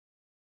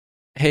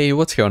Hey,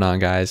 what's going on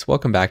guys?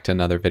 Welcome back to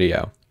another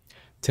video.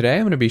 Today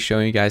I'm going to be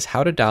showing you guys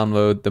how to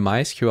download the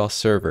MySQL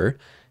server,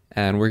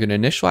 and we're going to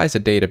initialize a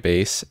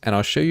database, and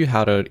I'll show you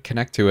how to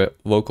connect to it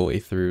locally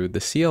through the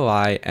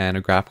CLI and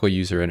a graphical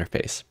user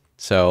interface.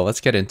 So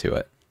let's get into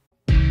it.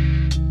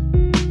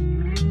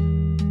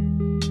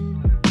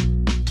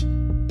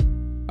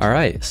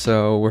 Alright,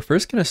 so we're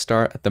first going to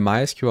start at the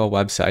MySQL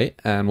website,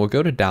 and we'll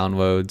go to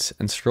downloads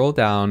and scroll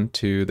down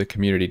to the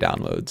community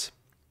downloads.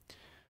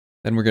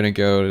 Then we're going to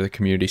go to the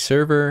community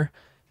server,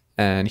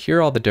 and here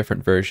are all the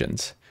different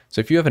versions. So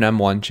if you have an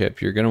M1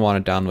 chip, you're going to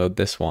want to download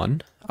this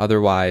one.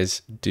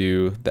 Otherwise,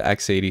 do the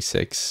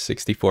x86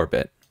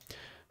 64-bit.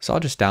 So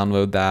I'll just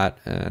download that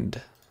and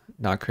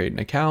not create an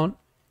account.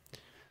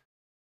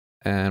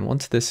 And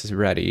once this is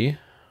ready,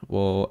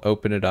 we'll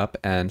open it up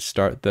and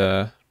start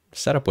the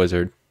setup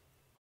wizard.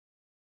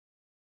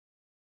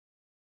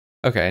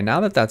 Okay, now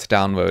that that's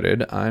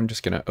downloaded, I'm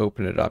just going to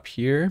open it up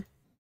here.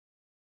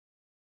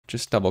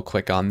 Just double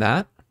click on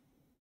that.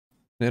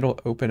 It'll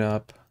open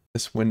up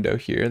this window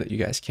here that you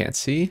guys can't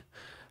see.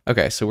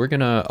 Okay, so we're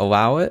gonna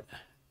allow it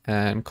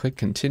and click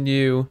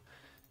continue,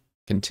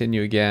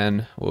 continue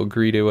again. We'll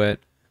agree to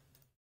it,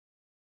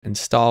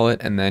 install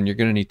it, and then you're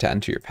gonna need to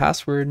enter your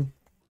password.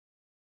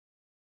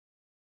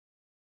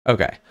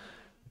 Okay,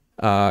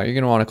 you're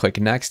gonna wanna click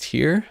next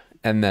here,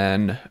 and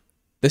then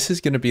this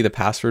is gonna be the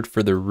password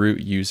for the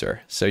root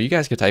user. So you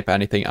guys can type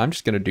anything. I'm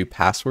just gonna do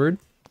password.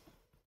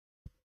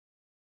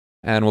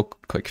 And we'll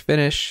click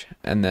finish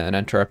and then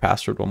enter our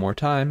password one more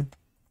time.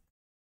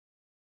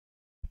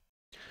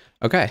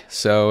 Okay,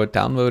 so it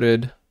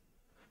downloaded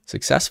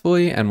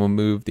successfully, and we'll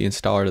move the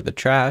installer to the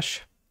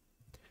trash.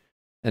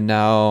 And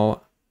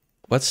now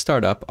let's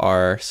start up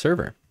our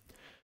server.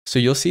 So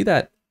you'll see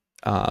that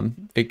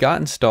it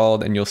got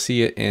installed, and you'll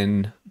see it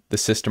in the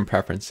system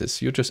preferences.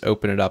 So you'll just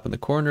open it up in the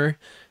corner,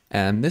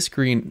 and this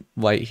green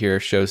light here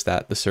shows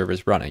that the server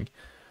is running.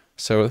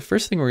 So the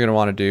first thing we're going to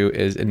want to do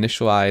is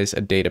initialize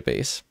a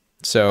database.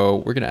 So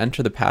we're going to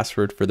enter the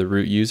password for the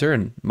root user,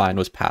 and mine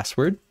was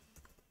password.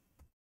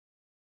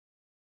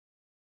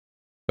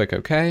 Click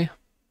OK.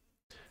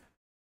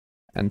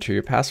 Enter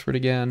your password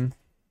again.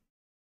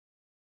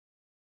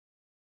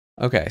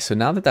 Okay, so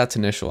now that that's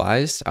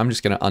initialized, I'm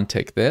just going to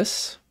untick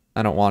this.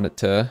 I don't want it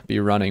to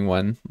be running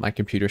when my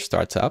computer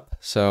starts up.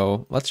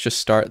 So let's just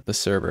start the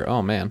server.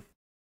 Oh man.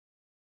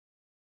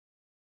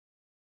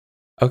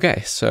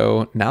 Okay,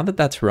 so now that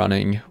that's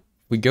running,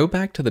 we go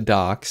back to the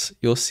docs.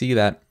 You'll see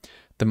that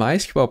the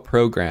MySQL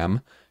program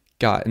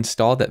got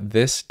installed at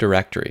this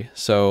directory.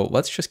 So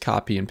let's just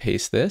copy and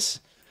paste this,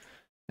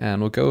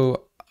 and we'll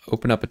go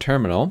open up a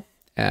terminal,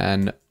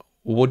 and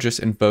we'll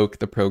just invoke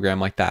the program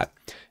like that.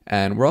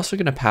 And we're also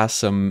going to pass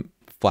some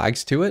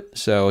flags to it.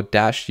 So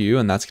 -u,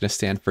 and that's going to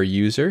stand for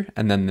user,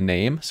 and then the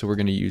name. So we're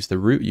going to use the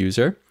root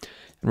user.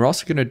 And we're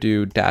also going to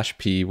do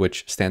 -p,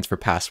 which stands for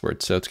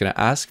password. So it's going to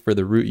ask for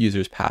the root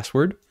user's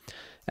password,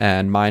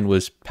 and mine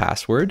was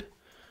password.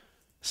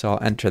 So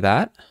I'll enter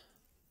that.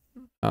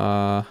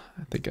 I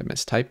think I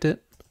mistyped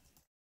it.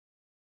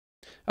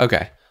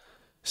 Okay,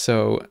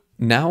 so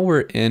now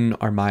we're in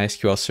our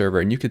MySQL server,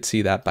 and you could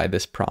see that by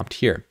this prompt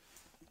here.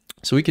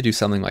 So we could do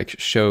something like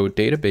show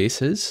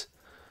databases,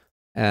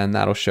 and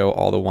that'll show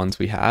all the ones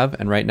we have.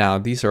 And right now,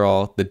 these are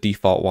all the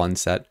default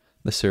ones that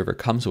the server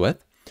comes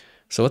with.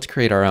 So let's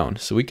create our own.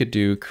 So we could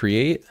do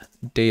create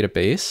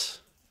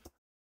database,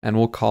 and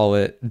we'll call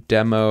it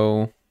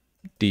demo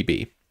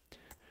DB.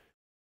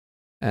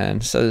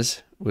 And it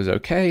says it was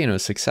okay and it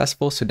was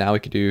successful. So now we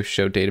could do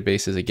show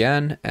databases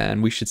again,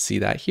 and we should see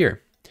that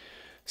here.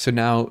 So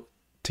now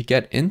to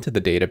get into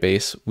the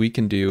database, we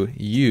can do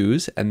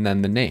use and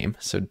then the name.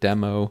 So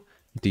demo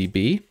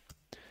DB.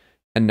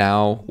 And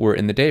now we're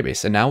in the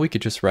database, and now we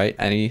could just write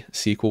any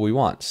SQL we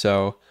want.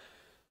 So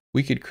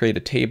we could create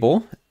a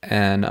table,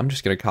 and I'm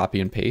just going to copy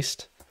and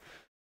paste.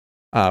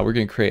 We're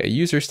going to create a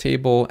users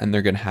table, and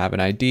they're going to have an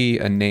ID,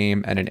 a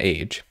name, and an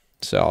age.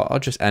 So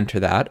I'll just enter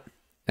that.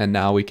 And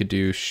now we could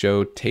do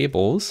show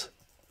tables,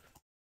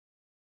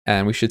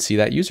 and we should see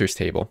that users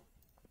table.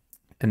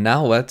 And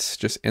now let's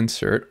just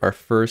insert our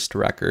first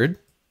record.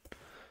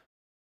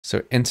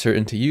 So insert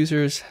into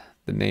users,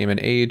 the name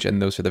and age,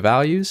 and those are the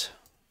values.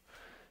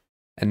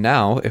 And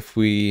now if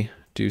we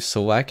do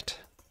select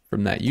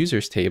from that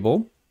users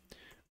table,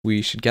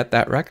 we should get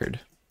that record.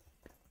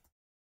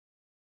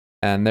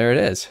 And there it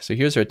is. So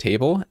here's our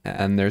table,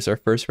 and there's our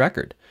first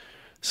record.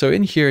 So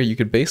in here, you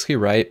could basically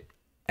write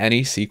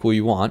any SQL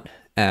you want,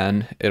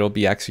 and it'll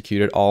be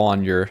executed all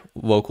on your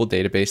local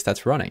database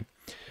that's running.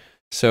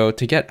 So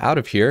to get out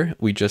of here,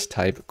 we just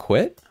type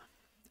quit,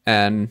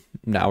 and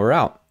now we're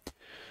out.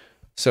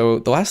 So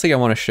the last thing I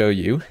want to show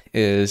you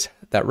is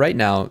that right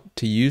now,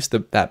 to use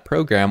that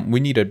program, we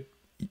need to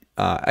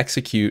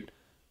execute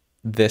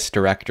this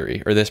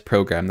directory, or this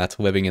program that's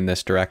living in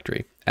this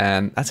directory.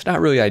 And that's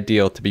not really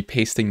ideal to be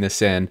pasting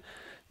this in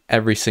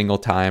every single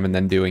time and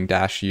then doing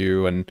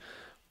 -u and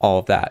all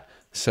of that.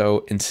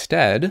 So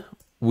instead,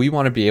 we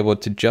want to be able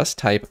to just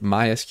type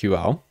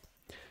MySQL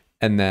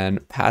and then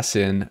pass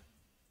in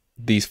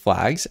these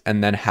flags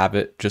and then have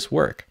it just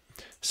work.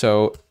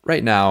 So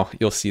right now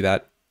you'll see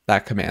that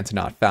that command's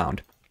not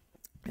found.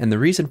 And the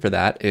reason for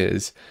that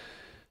is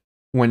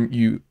when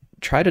you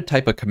try to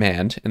type a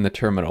command in the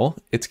terminal,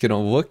 it's going to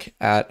look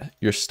at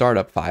your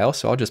startup file.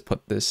 So I'll just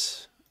put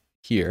this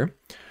here.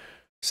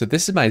 So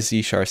this is my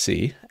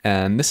zsharc,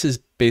 and this is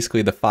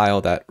basically the file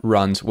that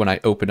runs when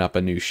I open up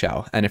a new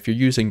shell. And if you're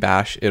using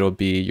bash, it'll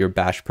be your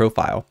bash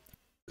profile.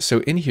 So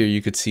in here,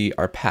 you could see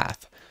our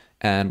path.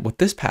 And what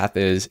this path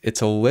is,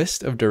 it's a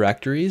list of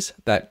directories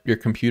that your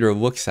computer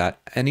looks at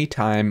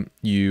anytime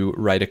you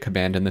write a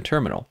command in the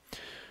terminal.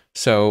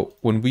 So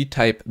when we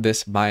type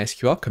this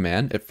MySQL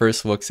command, it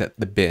first looks at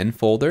the bin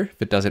folder.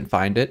 If it doesn't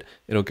find it,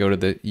 it'll go to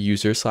the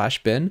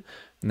user/bin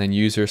and then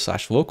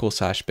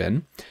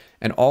user/local/bin.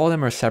 And all of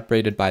them are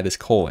separated by this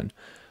colon.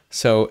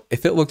 So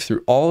if it looks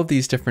through all of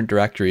these different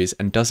directories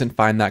and doesn't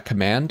find that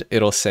command,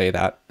 it'll say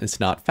that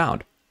it's not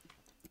found.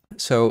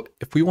 So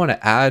if we want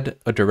to add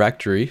a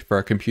directory for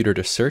our computer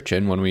to search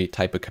in when we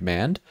type a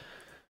command,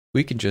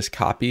 we can just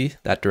copy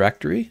that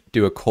directory,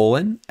 do a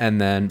colon,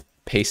 and then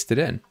paste it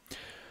in.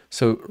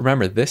 So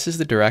remember, this is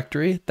the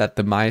directory that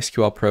the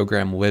MySQL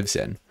program lives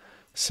in.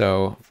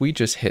 So if we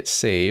just hit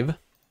save,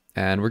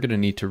 and we're going to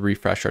need to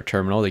refresh our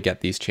terminal to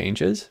get these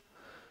changes.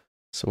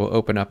 So we'll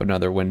open up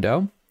another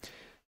window.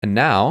 And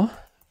now,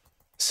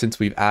 since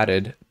we've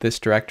added this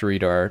directory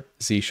to our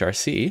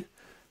zsharc,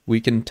 we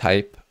can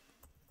type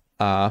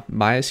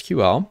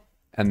MySQL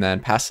and then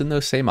pass in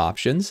those same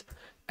options,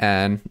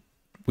 and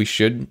we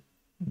should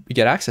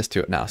get access to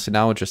it now. So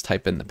now we'll just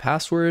type in the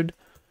password,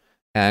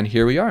 and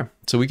here we are.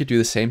 So we could do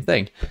the same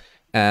thing.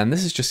 And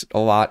this is just a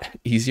lot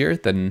easier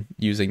than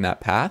using that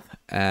path.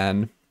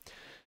 And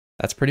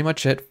that's pretty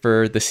much it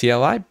for the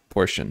CLI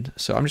portion.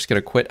 So I'm just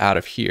going to quit out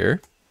of here.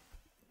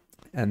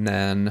 And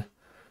then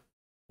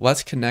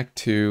let's connect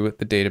to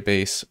the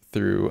database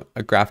through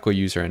a graphical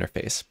user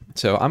interface.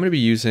 So I'm going to be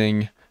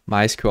using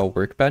MySQL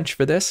Workbench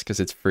for this because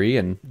it's free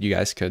and you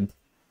guys could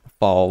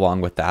follow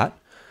along with that.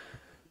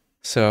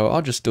 So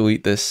I'll just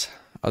delete this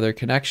other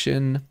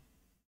connection,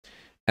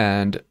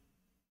 and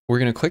we're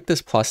going to click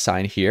this plus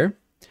sign here,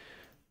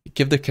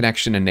 give the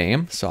connection a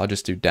name. So I'll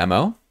just do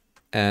demo,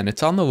 and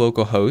it's on the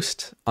local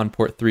host on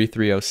port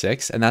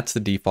 3306, and that's the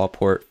default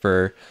port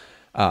for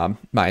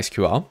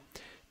MySQL.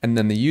 And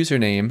then the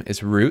username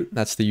is root.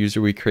 That's the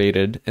user we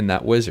created in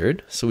that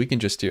wizard. So we can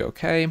just do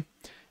OK.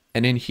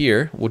 And in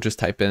here, we'll just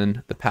type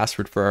in the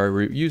password for our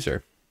root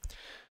user.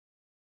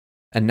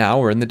 And now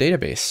we're in the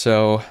database.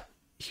 So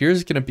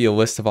here's going to be a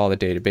list of all the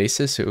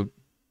databases. So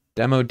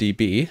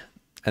DemoDB,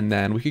 and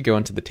then we could go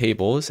into the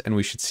tables and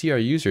we should see our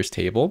users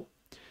table.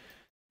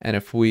 And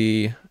if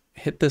we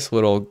hit this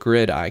little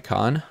grid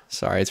icon,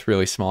 sorry, it's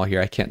really small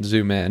here, I can't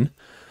zoom in.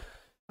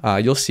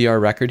 You'll see our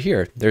record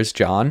here. There's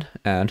John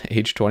and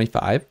age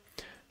 25.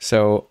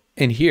 So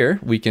in here,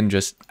 we can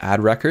just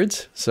add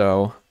records.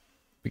 So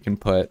we can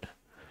put,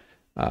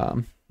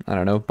 I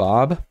don't know,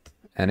 Bob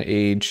and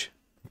age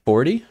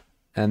 40,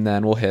 and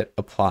then we'll hit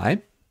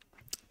apply.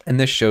 And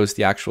this shows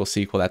the actual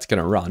SQL that's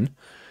going to run.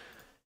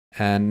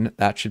 And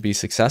that should be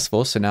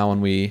successful. So now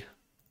when we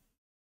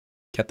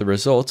get the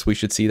results, we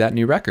should see that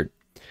new record.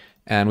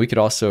 And we could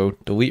also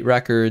delete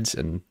records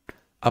and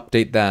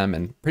update them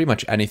and pretty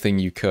much anything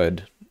you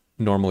could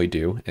normally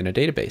do in a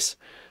database.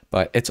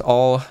 But it's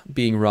all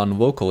being run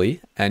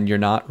locally, and you're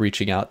not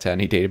reaching out to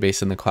any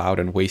database in the cloud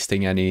and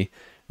wasting any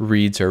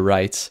reads or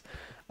writes.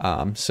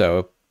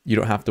 So you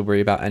don't have to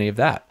worry about any of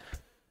that.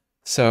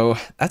 So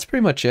that's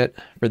pretty much it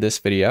for this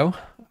video.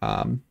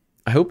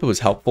 I hope it was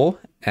helpful.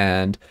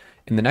 And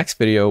in the next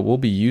video, we'll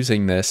be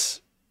using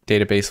this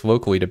database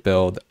locally to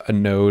build a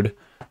Node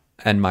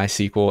and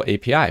MySQL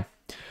API.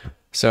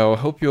 So I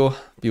hope you'll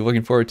be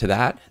looking forward to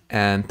that.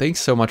 And thanks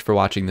so much for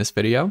watching this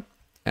video.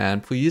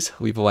 And please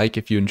leave a like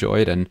if you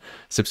enjoyed and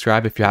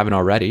subscribe if you haven't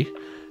already.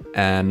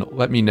 And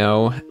let me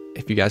know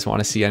if you guys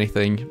want to see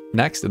anything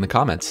next in the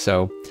comments.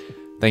 So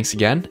thanks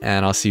again,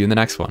 and I'll see you in the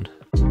next one.